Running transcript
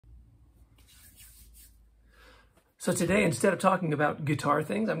So today, instead of talking about guitar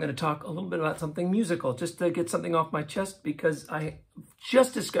things, I'm going to talk a little bit about something musical, just to get something off my chest, because I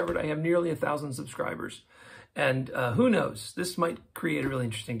just discovered I have nearly 1,000 subscribers. And who knows, this might create a really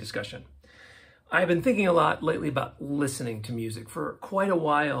interesting discussion. I've been thinking a lot lately about listening to music. For quite a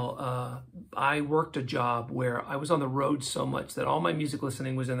while, I worked a job where I was on the road so much that all my music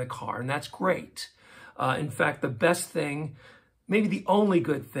listening was in the car, and that's great. In fact, the best thing, maybe the only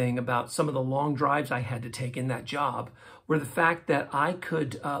good thing about some of the long drives I had to take in that job were the fact that I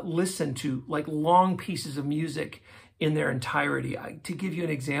could listen to like long pieces of music in their entirety. To give you an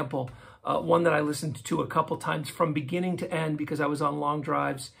example, one that I listened to a couple times from beginning to end because I was on long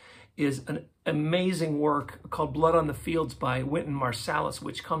drives is an amazing work called Blood on the Fields by Wynton Marsalis,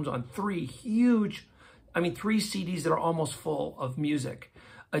 which comes on three CDs that are almost full of music.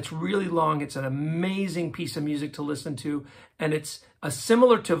 It's really long. It's an amazing piece of music to listen to. And it's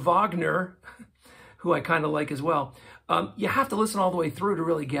similar to Wagner, who I kind of like as well. You have to listen all the way through to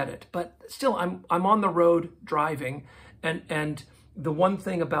really get it. But still, I'm on the road driving. And the one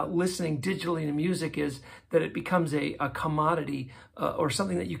thing about listening digitally to music is that it becomes a commodity or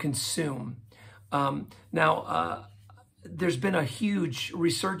something that you consume. There's been a huge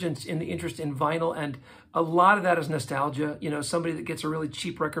resurgence in the interest in vinyl, and a lot of that is nostalgia. You know, somebody that gets a really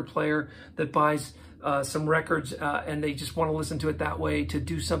cheap record player that buys some records and they just want to listen to it that way to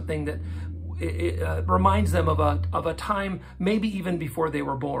do something that it reminds them of a time maybe even before they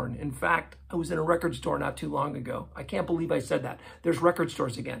were born. In fact, I was in a record store not too long ago. I can't believe I said that. There's record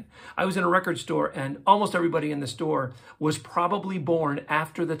stores again. I was in a record store and almost everybody in the store was probably born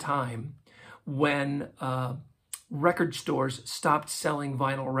after the time when record stores stopped selling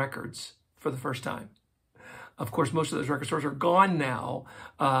vinyl records for the first time. Of course, most of those record stores are gone now,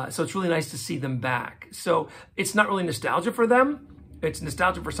 so it's really nice to see them back. So it's not really nostalgia for them. It's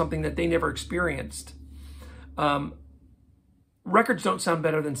nostalgia for something that they never experienced. Records don't sound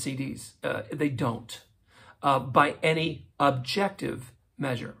better than CDs. They don't, by any objective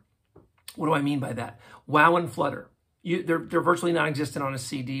measure. What do I mean by that? Wow and flutter. They're virtually non-existent on a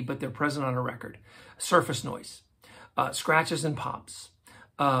CD, but they're present on a record. Surface noise. Scratches and pops.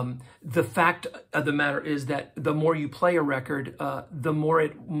 The fact of the matter is that the more you play a record, the more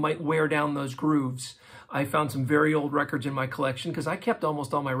it might wear down those grooves. I found some very old records in my collection because I kept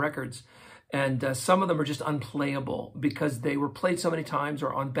almost all my records. And some of them are just unplayable because they were played so many times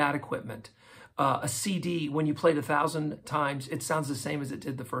or on bad equipment. A CD, when you play it 1,000 times, it sounds the same as it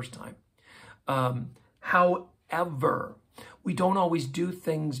did the first time. However, we don't always do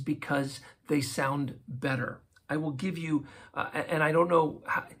things because they sound better. I will give you, and I don't know,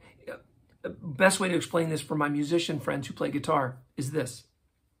 best way to explain this for my musician friends who play guitar is this.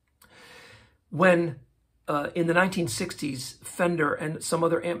 When in the 1960s, Fender and some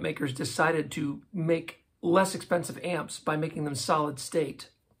other amp makers decided to make less expensive amps by making them solid state,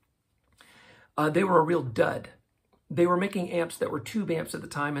 they were a real dud. They were making amps that were tube amps at the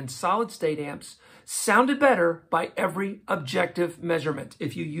time, and solid state amps sounded better by every objective measurement.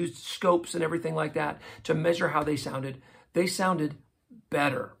 If you used scopes and everything like that to measure how they sounded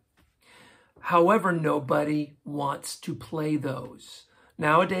better. However, nobody wants to play those.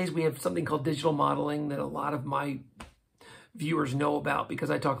 Nowadays, we have something called digital modeling that a lot of my viewers know about because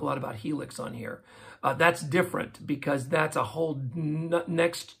I talk a lot about Helix on here. That's different because that's a whole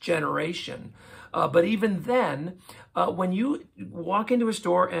next generation. But even then, when you walk into a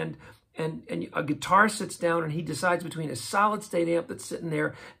store and a guitar sits down and he decides between a solid state amp that's sitting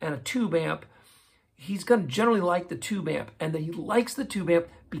there and a tube amp, he's going to generally like the tube amp. And he likes the tube amp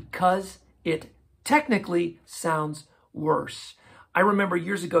because it technically sounds worse. I remember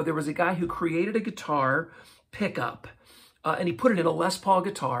years ago, there was a guy who created a guitar pickup and he put it in a Les Paul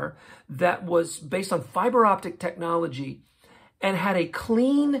guitar that was based on fiber optic technology and had a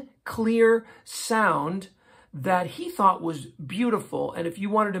clean, clear sound that he thought was beautiful. And if you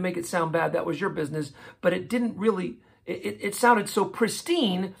wanted to make it sound bad, that was your business. But it didn't really, it sounded so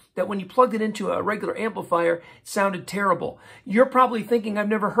pristine that when you plugged it into a regular amplifier, it sounded terrible. You're probably thinking, I've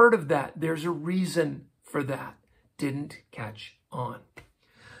never heard of that. There's a reason for that. Didn't catch on.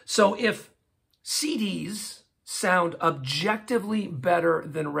 So if CDs sound objectively better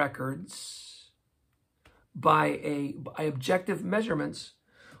than records by objective measurements,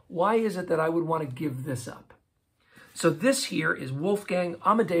 why is it that I would want to give this up? So this here is Wolfgang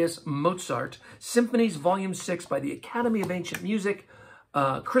Amadeus Mozart, Symphonies Volume 6 by the Academy of Ancient Music,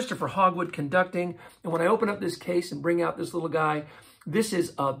 Christopher Hogwood conducting. And when I open up this case and bring out this little guy, this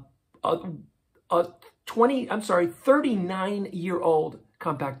is a 39-year-old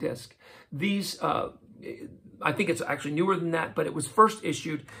compact disc. These I think it's actually newer than that, but it was first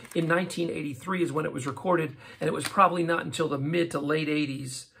issued in 1983 is when it was recorded, and it was probably not until the mid to late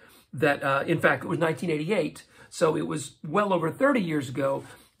 80s that, in fact, it was 1988, so it was well over 30 years ago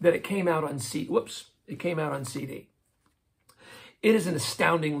that it came out on it came out on CD. It is an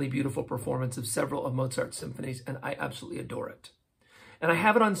astoundingly beautiful performance of several of Mozart's symphonies, and I absolutely adore it. And I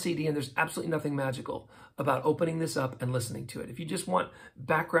have it on CD, and there's absolutely nothing magical about opening this up and listening to it. If you just want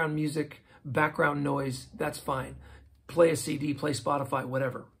background music, background noise, that's fine. Play a CD, play Spotify,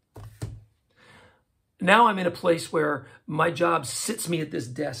 whatever. Now I'm in a place where my job sits me at this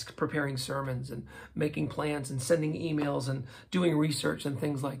desk preparing sermons and making plans and sending emails and doing research and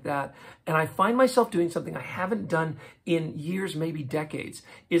things like that. And I find myself doing something I haven't done in years, maybe decades,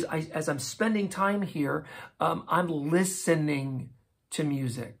 as I'm spending time here, I'm listening to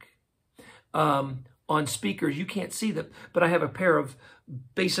music on speakers. You can't see them, but I have a pair of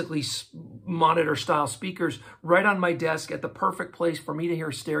basically monitor style speakers right on my desk at the perfect place for me to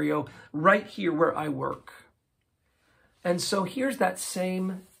hear stereo right here where I work. And so here's that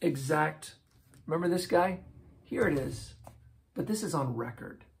same exact, remember this guy? Here it is, but this is on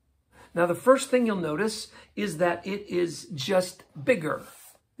record. Now, the first thing you'll notice is that it is just bigger.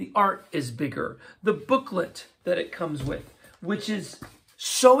 The art is bigger. The booklet that it comes with, which is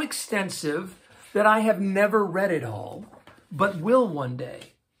so extensive that I have never read it all, but will one day,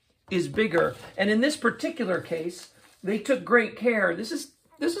 is bigger. And in this particular case, they took great care. This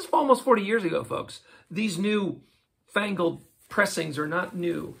is almost 40 years ago, folks. These new fangled pressings are not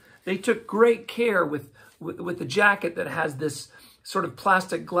new. They took great care with the jacket that has this sort of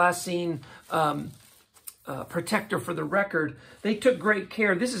plastic glassine protector for the record. They took great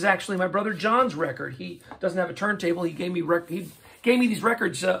care. This is actually my brother John's record. He doesn't have a turntable. He gave me these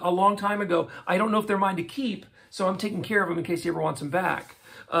records a long time ago. I don't know if they're mine to keep, so I'm taking care of them in case he ever wants them back.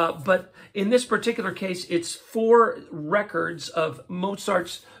 But in this particular case, it's 4 records of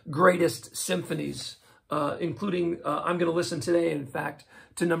Mozart's greatest symphonies, including, I'm going to listen today, in fact,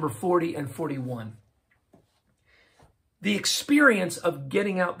 to number 40 and 41. The experience of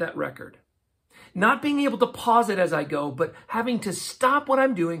getting out that record, not being able to pause it as I go, but having to stop what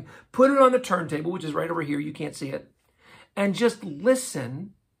I'm doing, put it on the turntable, which is right over here, you can't see it, and just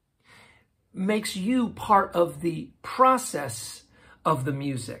listen, makes you part of the process of the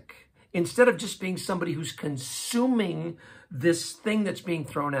music. Instead of just being somebody who's consuming this thing that's being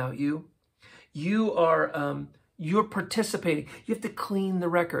thrown at you, you're participating. You have to clean the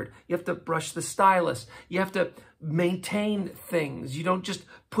record. You have to brush the stylus. You have to maintain things. You don't just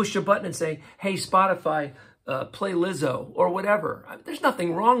push a button and say, hey, Spotify, play Lizzo or whatever. There's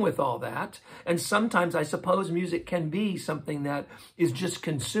nothing wrong with all that. And sometimes I suppose music can be something that is just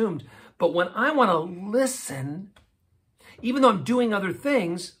consumed. But when I want to listen, even though I'm doing other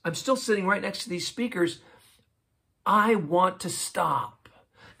things, I'm still sitting right next to these speakers. I want to stop.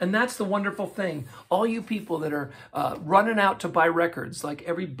 And that's the wonderful thing. All you people that are running out to buy records, like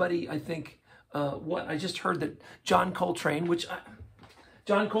everybody, I think, I just heard that John Coltrane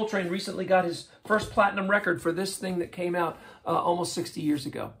recently got his first platinum record for this thing that came out almost 60 years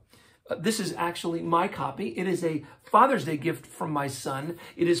ago. This is actually my copy. It is a Father's Day gift from my son.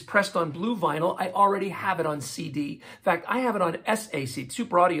 It is pressed on blue vinyl. I already have it on CD. In fact, I have it on SAC,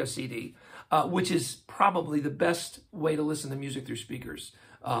 Super Audio CD, which is probably the best way to listen to music through speakers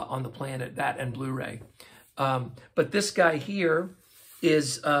on the planet, that and Blu-ray. But this guy here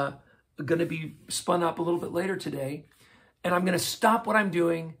is going to be spun up a little bit later today, and I'm going to stop what I'm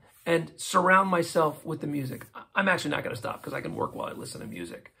doing and surround myself with the music. I'm actually not going to stop because I can work while I listen to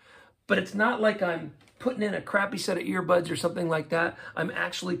music. But it's not like I'm putting in a crappy set of earbuds or something like that. I'm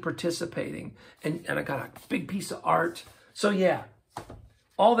actually participating, and I got a big piece of art. So yeah,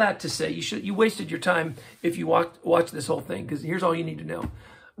 all that to say, you wasted your time if you watch this whole thing, because here's all you need to know.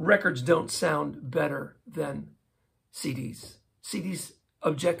 Records don't sound better than CDs. CDs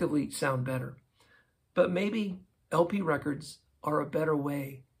objectively sound better. But maybe LP records are a better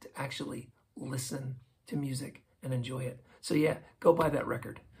way to actually listen to music and enjoy it. So yeah, go buy that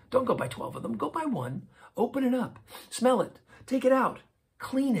record. Don't go buy 12 of them. Go buy one. Open it up. Smell it. Take it out.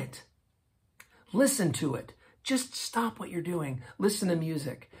 Clean it. Listen to it. Just stop what you're doing. Listen to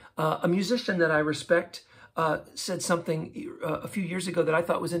music. A musician that I respect said something a few years ago that I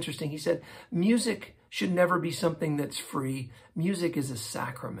thought was interesting. He said, music should never be something that's free. Music is a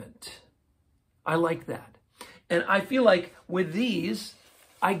sacrament. I like that. And I feel like with these,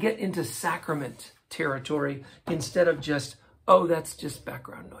 I get into sacrament territory instead of just, oh, that's just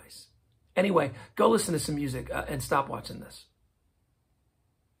background noise. Anyway, go listen to some music and stop watching this.